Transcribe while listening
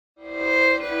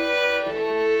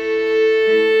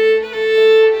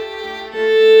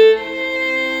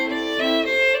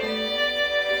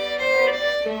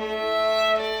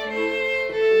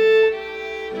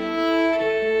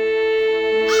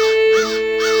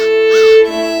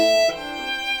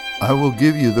I will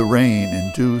give you the rain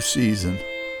in due season,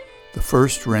 the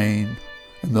first rain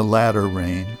and the latter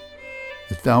rain,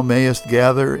 that thou mayest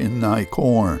gather in thy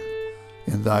corn,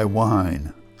 and thy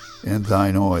wine, and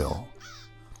thine oil.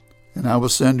 And I will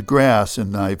send grass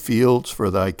in thy fields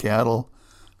for thy cattle,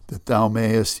 that thou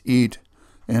mayest eat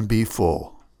and be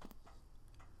full.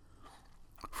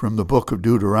 From the book of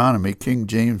Deuteronomy, King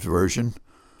James Version,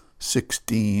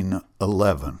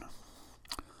 16:11.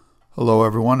 Hello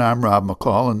everyone, I'm Rob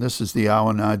McCall, and this is the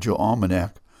Awanadjo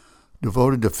Almanac,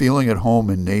 devoted to feeling at home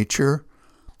in nature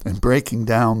and breaking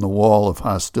down the wall of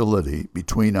hostility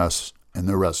between us and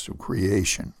the rest of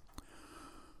creation.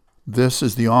 This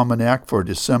is the Almanac for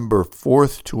December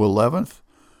 4th to 11th,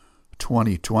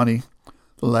 2020,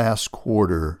 the last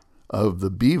quarter of the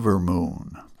Beaver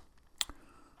Moon.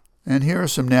 And here are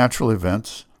some natural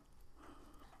events.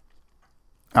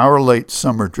 Our late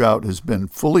summer drought has been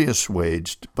fully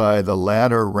assuaged by the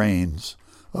latter rains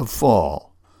of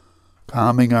fall,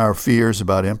 calming our fears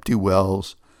about empty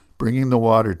wells, bringing the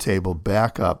water table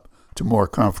back up to more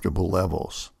comfortable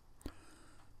levels.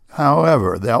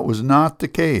 However, that was not the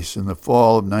case in the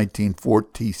fall of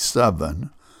 1947,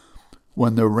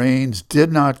 when the rains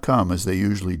did not come as they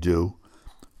usually do,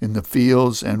 and the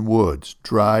fields and woods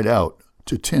dried out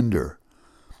to tinder,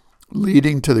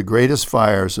 leading to the greatest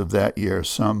fires of that year.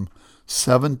 Some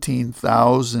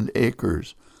 17,000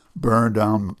 acres burned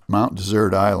on Mount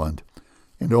Desert Island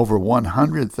and over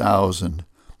 100,000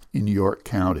 in York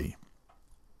County.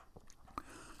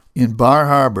 In Bar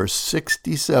Harbor,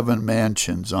 67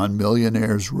 mansions on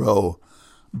Millionaires Row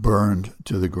burned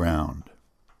to the ground.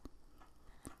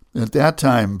 At that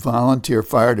time, volunteer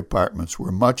fire departments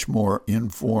were much more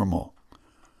informal,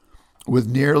 with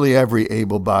nearly every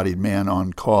able-bodied man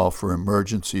on call for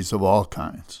emergencies of all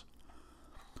kinds.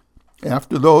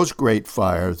 After those great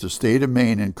fires, the state of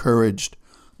Maine encouraged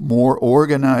more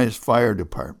organized fire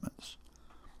departments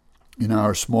in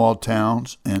our small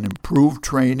towns and improved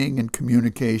training and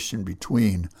communication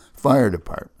between fire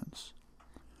departments.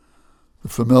 The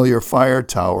familiar fire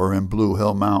tower in Blue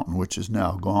Hill Mountain, which is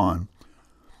now gone,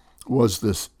 was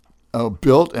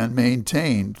built and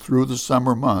maintained through the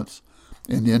summer months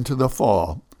and into the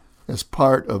fall as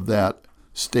part of that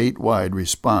statewide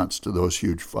response to those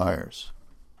huge fires.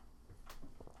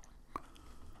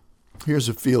 Here's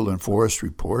a field and forest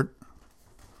report.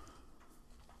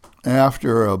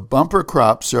 After a bumper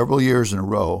crop several years in a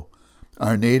row,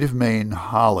 our native Maine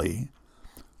holly,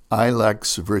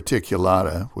 Ilex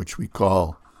verticulata, which we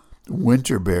call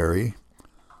winterberry,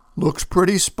 looks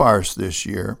pretty sparse this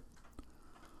year.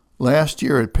 Last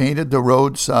year, it painted the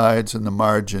roadsides and the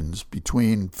margins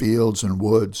between fields and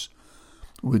woods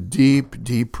with deep,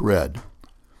 deep red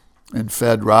and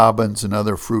fed robins and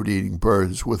other fruit-eating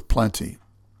birds with plenty.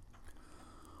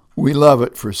 We love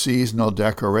it for seasonal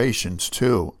decorations,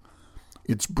 too.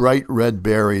 Its bright red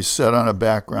berries set on a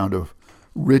background of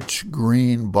rich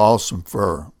green balsam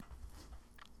fir.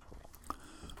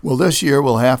 Well, this year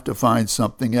we'll have to find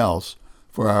something else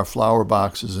for our flower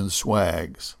boxes and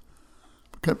swags.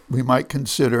 We might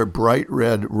consider bright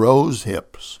red rose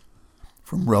hips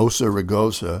from Rosa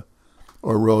rugosa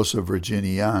or Rosa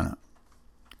virginiana.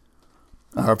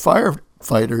 Our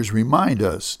firefighters remind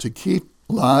us to keep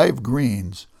live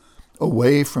greens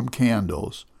away from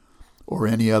candles or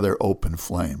any other open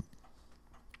flame.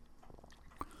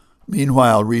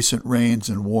 Meanwhile, recent rains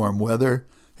and warm weather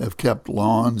have kept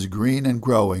lawns green and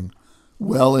growing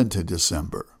well into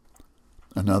December,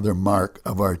 another mark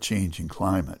of our changing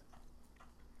climate.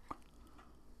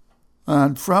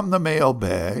 And from the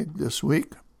mailbag this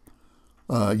week,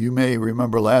 you may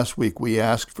remember last week we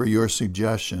asked for your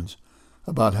suggestions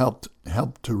about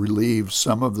help to relieve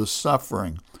some of the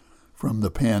suffering from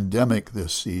the pandemic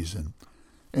this season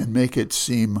and make it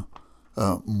seem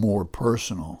more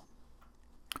personal.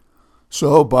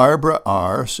 So Barbara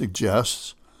R.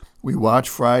 suggests we watch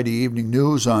Friday evening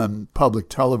news on public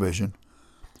television,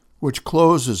 which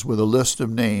closes with a list of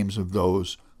names of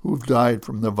those who've died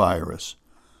from the virus,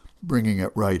 bringing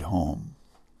it right home.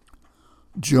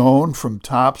 Joan from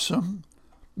Topsom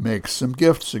makes some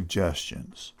gift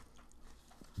suggestions.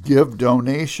 Give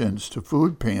donations to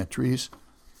food pantries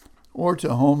or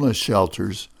to homeless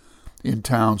shelters in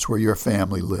towns where your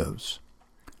family lives.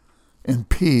 And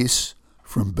Peace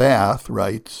from Bath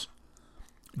writes,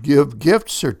 give gift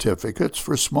certificates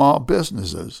for small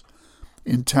businesses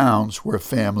in towns where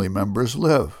family members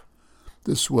live.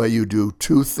 This way you do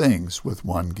two things with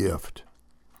one gift.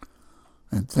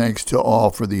 And thanks to all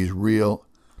for these real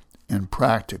and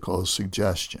practical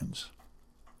suggestions.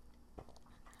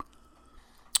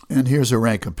 And here's a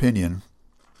rank opinion.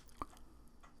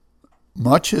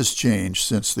 Much has changed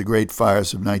since the great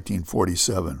fires of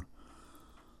 1947.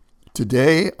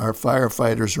 Today, our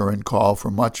firefighters are in call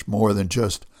for much more than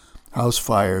just house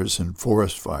fires and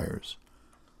forest fires.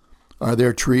 Are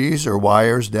there trees or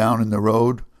wires down in the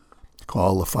road?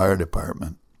 Call the fire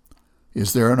department.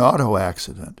 Is there an auto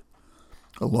accident?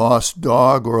 A lost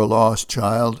dog or a lost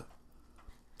child?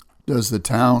 Does the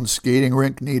town skating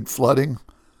rink need flooding?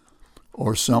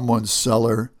 Or someone's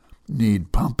cellar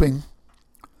need pumping?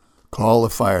 Call the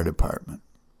fire department.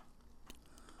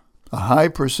 A high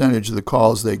percentage of the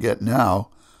calls they get now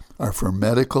are for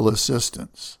medical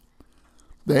assistance.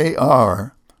 They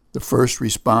are the first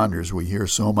responders we hear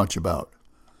so much about.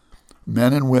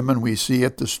 Men and women we see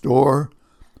at the store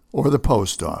or the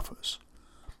post office,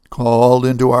 called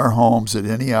into our homes at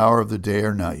any hour of the day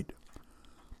or night,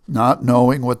 not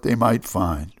knowing what they might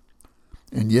find,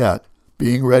 and yet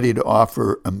being ready to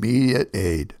offer immediate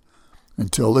aid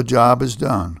until the job is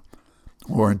done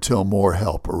or until more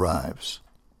help arrives.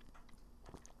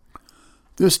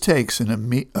 This takes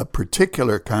a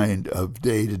particular kind of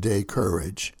day-to-day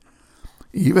courage,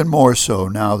 even more so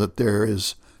now that there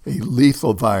is a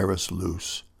lethal virus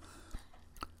loose.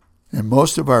 And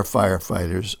most of our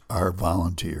firefighters are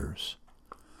volunteers.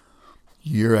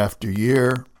 Year after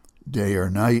year, day or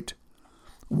night,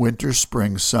 winter,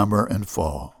 spring, summer, and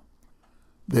fall,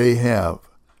 they have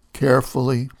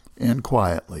carefully and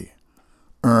quietly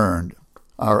earned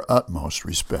our utmost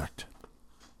respect.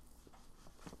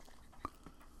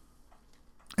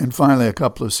 And finally, a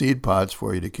couple of seed pods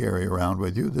for you to carry around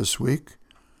with you this week.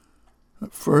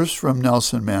 First, from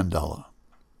Nelson Mandela.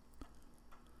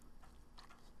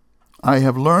 I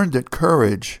have learned that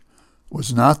courage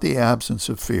was not the absence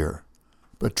of fear,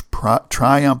 but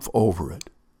triumph over it.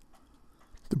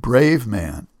 The brave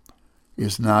man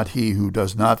is not he who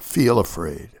does not feel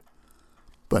afraid,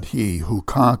 but he who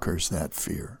conquers that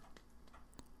fear.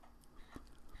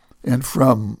 And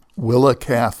from Willa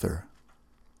Cather,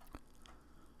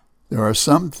 there are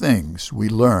some things we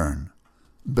learn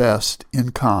best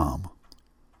in calm,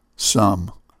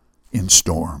 some in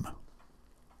storm.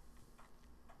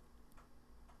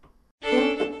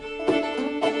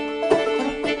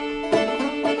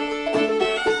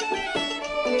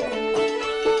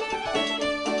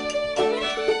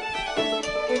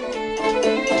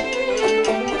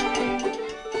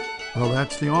 Well,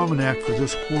 that's the almanac for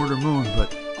this quarter moon,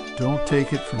 but don't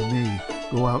take it from me.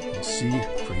 Go out and see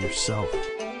for yourself.